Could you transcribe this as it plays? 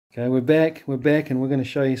Okay, we're back, and we're going to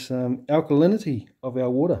show you some alkalinity of our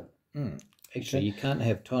water. Actually, you can't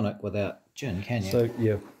have tonic without gin, can you? So,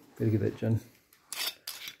 yeah, better get that gin.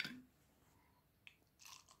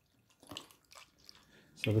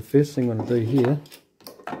 So the first thing I'm going to do here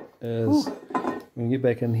is I'm going to get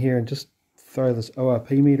back in here and just throw this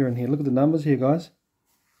ORP meter in here. Look at the numbers here, guys.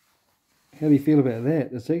 How do you feel about that?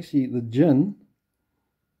 It's actually the gin,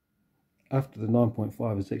 after the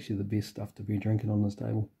 9.5, is actually the best stuff to be drinking on this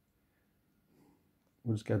table.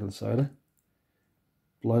 We'll just go to the soda.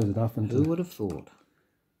 Blows it up into... Who would have thought?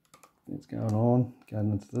 It's going on, going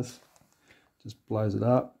into this. Just blows it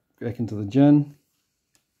up, back into the gin.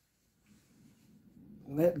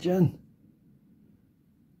 That gin.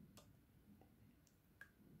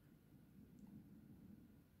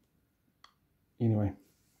 Anyway,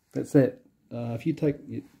 that's that. If you take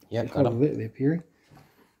hold of that there, Perry.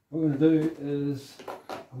 What we're going to do is,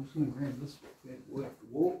 I'm just going to grab this bad boy off the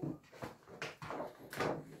wall.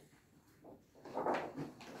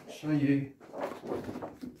 Show you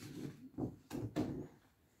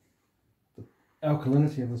the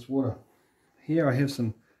alkalinity of this water. Here I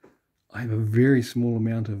have a very small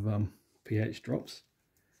amount of pH drops,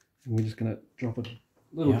 and we're just going to drop a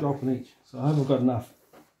little drop in each. So I hope I've got enough.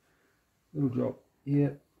 Little drop, yeah,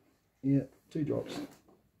 2 drops.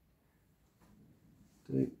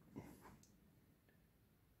 2.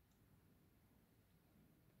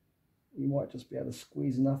 You might just be able to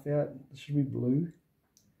squeeze enough out. This should be blue.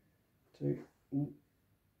 2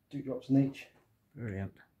 drops in each.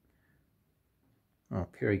 Brilliant. Oh,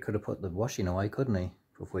 Perry could have put the washing away, couldn't he,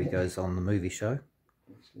 before he goes on the movie show?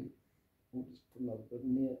 Actually, we'll just put another bit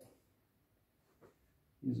in there.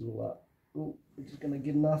 Use it all up. Oh, we're just going to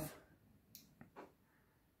get enough.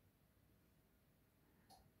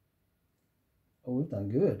 Oh, we've done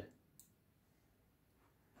good.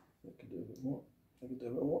 I could do a bit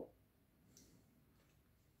more.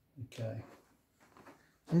 Okay.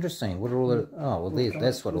 Interesting. What are all the... Oh, well,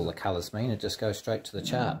 that's what all the colours mean. It just goes straight to the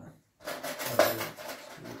chart.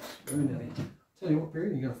 Tell you what,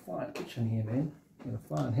 Perry, you got a fine kitchen here, man. You got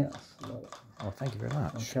a fine house. Oh, thank you very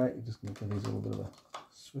much. Okay, you're just going to give these a little bit of a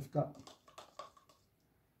swift up.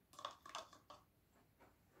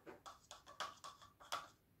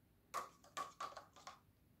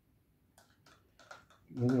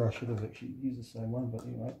 Whether I should have actually used the same one, but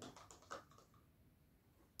anyway.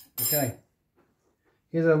 Okay.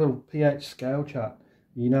 Here's our little pH scale chart.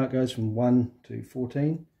 You know it goes from 1 to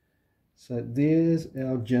 14. So there's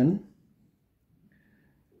our gin.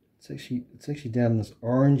 It's actually down in this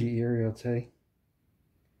orangey area, I'll tell you.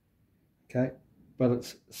 Okay, but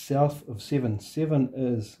it's south of 7. 7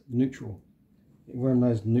 is neutral. Everyone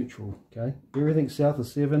knows neutral, okay? Everything south of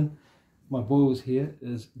 7, my boils here,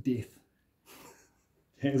 is death.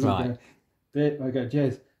 Right. I go,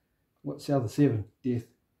 Jazz, what's south of 7? Death.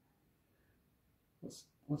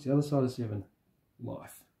 What's the other side of 7?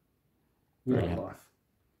 Life. We're in life.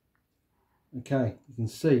 Okay, you can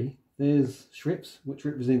see there's Schweppes, which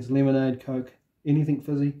represents lemonade, Coke, anything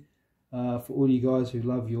fizzy, for all you guys who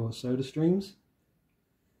love your soda streams.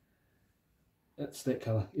 It's that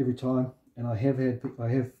colour every time, and I have a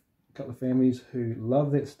couple of families who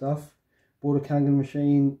love that stuff. Bought a Kangen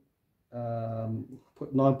machine,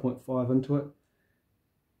 put 9.5 into it.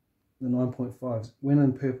 The 9.5s went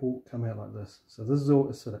in purple, come out like this. So this is all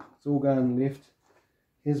acidic. It's all going left.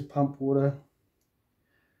 Here's pump water.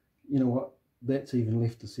 You know what? That's even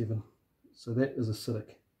left to 7. So that is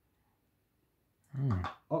acidic.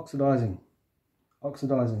 Oxidizing.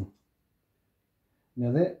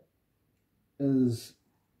 Now that is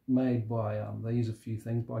made by, they use a few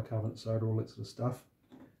things, bicarbonate soda, all that sort of stuff.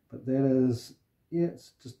 But that is, yeah,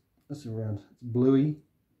 it's around, it's bluey,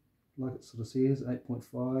 like it sort of says,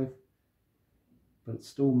 8.5. But it's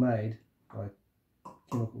still made by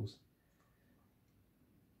chemicals.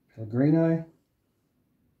 Pellegrino,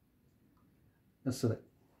 acidic.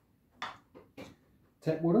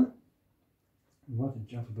 Tap water, I might have to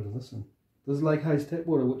jump a bit of this in. This is Lake Hayes tap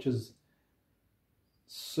water, which is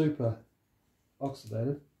super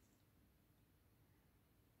oxidated.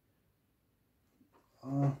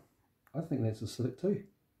 I think that's acidic too.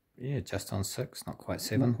 Yeah, just on 6, not quite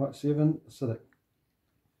 7. Not quite 7, acidic.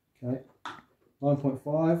 Okay,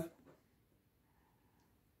 9.5.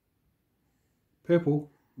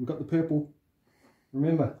 Purple, we've got the purple.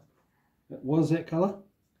 Remember, it was that colour.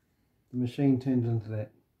 The machine turned into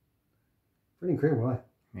that. Pretty incredible, eh?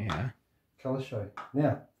 Yeah. Colour show.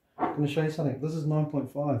 Now, I'm going to show you something. This is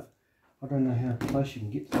 9.5. I don't know how close you can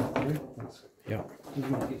get to that. Yeah. This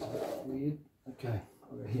one gets a bit weird. Okay,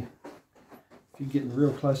 I'll go here. If you're getting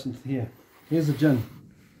real close into here. Here's the gin.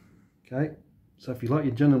 Okay, So if you like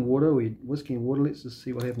your gin and water or your whiskey and water, let's just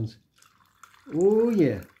see what happens. Oh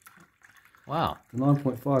yeah. Wow. The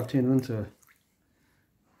 9.5 turned into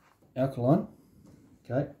alkaline.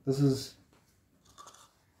 Okay, this is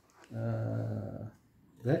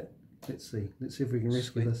that. Let's see if we can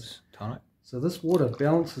rescue this. Tonic. So this water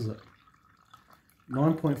balances it.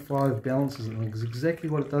 9.5 balances it, and it's exactly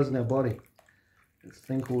what it does in our body. It's a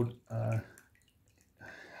thing called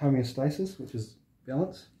homeostasis, which is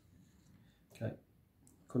balance. Okay,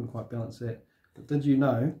 couldn't quite balance that. But did you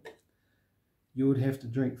know you would have to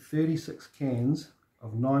drink 36 cans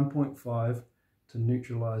of 9.5 to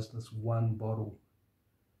neutralize this one bottle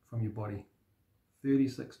from your body?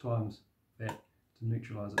 36 times that to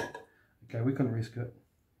neutralize it. Okay, we couldn't rescue it.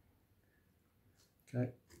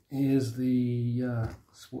 Okay, here's the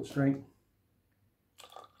sports drink.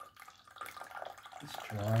 Let's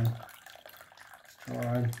try.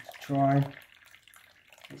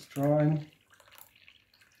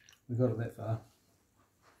 We got it that far.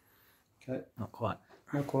 Okay. Not quite.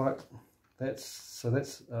 Not quite. That's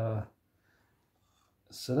acidic.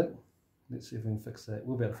 Let's see if we can fix that.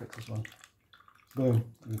 We'll be able to fix this one. Boom,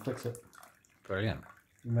 we can fix it. Brilliant.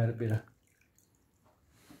 We made it better.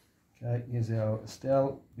 Okay, here's our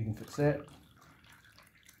Estelle. We can fix that.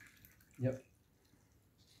 Yep.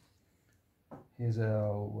 Here's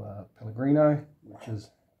our Pellegrino,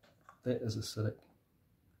 that is acidic.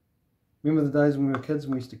 Remember the days when we were kids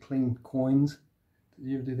when we used to clean coins? Did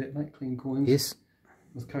you ever do that, mate? Clean coins? Yes.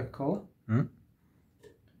 With Coca-Cola? Hmm?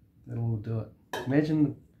 That'll all do it.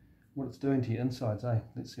 Imagine what it's doing to your insides, eh?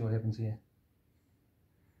 Let's see what happens here.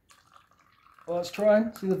 Oh, it's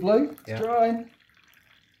trying. See the blue? It's trying.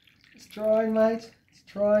 It's trying, mate. It's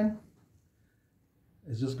trying.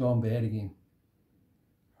 It's just gone bad again.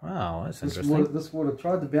 Wow, that's interesting. This water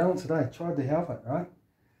tried to balance it, eh? Tried to help it, right?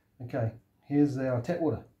 Okay, here's our tap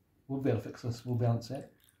water. We'll be able to fix this. We'll balance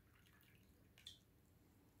that.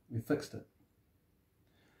 We fixed it.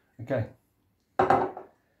 Okay.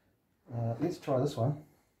 Let's try this one.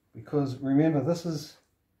 Because remember, this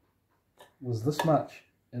was this much.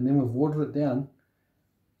 And then we've watered it down.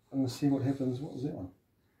 I'm going to see what happens. What was that one?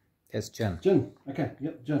 That's gin. Gin. Okay,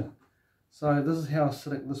 yep, gin. So this is how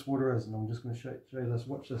acidic this water is. And I'm just going to show you this.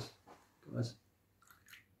 Watch this, guys.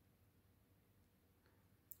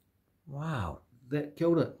 Wow. That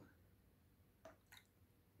killed it.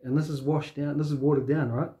 And this is washed down. This is watered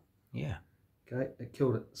down, right? Yeah. Okay, it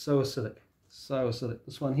killed it. So acidic. So acidic.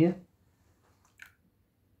 This one here.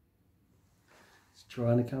 It's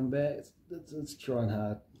trying to come back. It's trying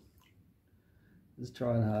hard. It's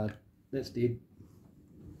trying hard. That's dead.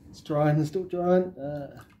 It's trying. It's still trying.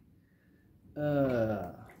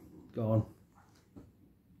 Gone.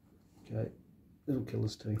 Okay. It'll kill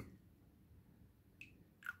us too.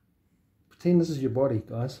 Pretend this is your body,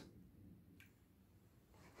 guys.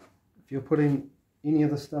 If you're putting any of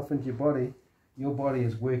this stuff into your body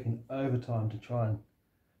is working overtime to try and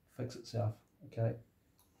fix itself. Okay.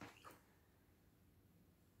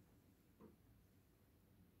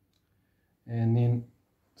 And then,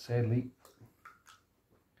 sadly,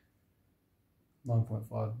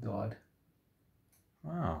 9.5 died.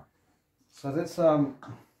 Wow. So that's a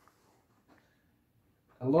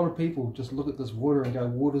lot of people just look at this water and go,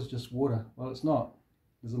 water's just water. Well, it's not.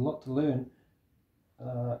 There's a lot to learn.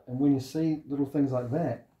 And when you see little things like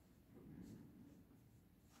that,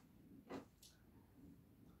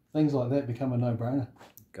 things like that become a no-brainer.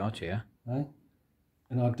 Gotcha. Eh?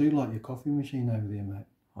 And I do like your coffee machine over there, mate.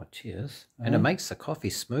 Oh, cheers. And it makes the coffee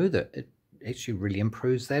smoother. It actually really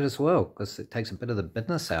improves that as well, because it takes a bit of the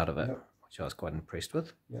bitterness out of it, which I was quite impressed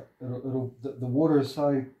with. Yeah, the water is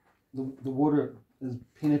so, the water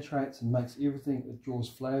penetrates and makes everything, it draws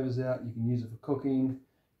flavours out. You can use it for cooking.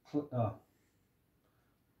 Yeah,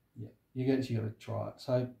 you actually got to try it.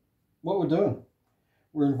 So what we're doing,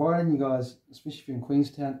 we're inviting you guys, especially if you're in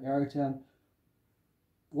Queenstown, Arrowtown,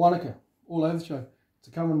 Wanaka, all over the show,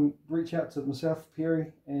 to come and reach out to myself,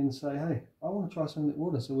 Perry, and say, hey, I want to try some of that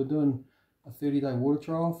water. So we're doing a 30-day water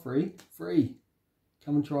trial, free.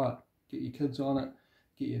 Come and try it. Get your kids on it.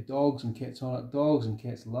 Get your dogs and cats on it. Dogs and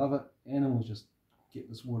cats love it. Animals just get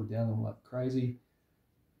this water down them like crazy.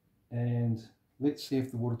 And let's see if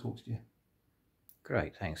the water talks to you.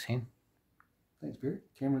 Great, thanks, Hen. Thanks, Perry.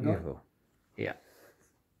 Camera guy. Beautiful. Yeah.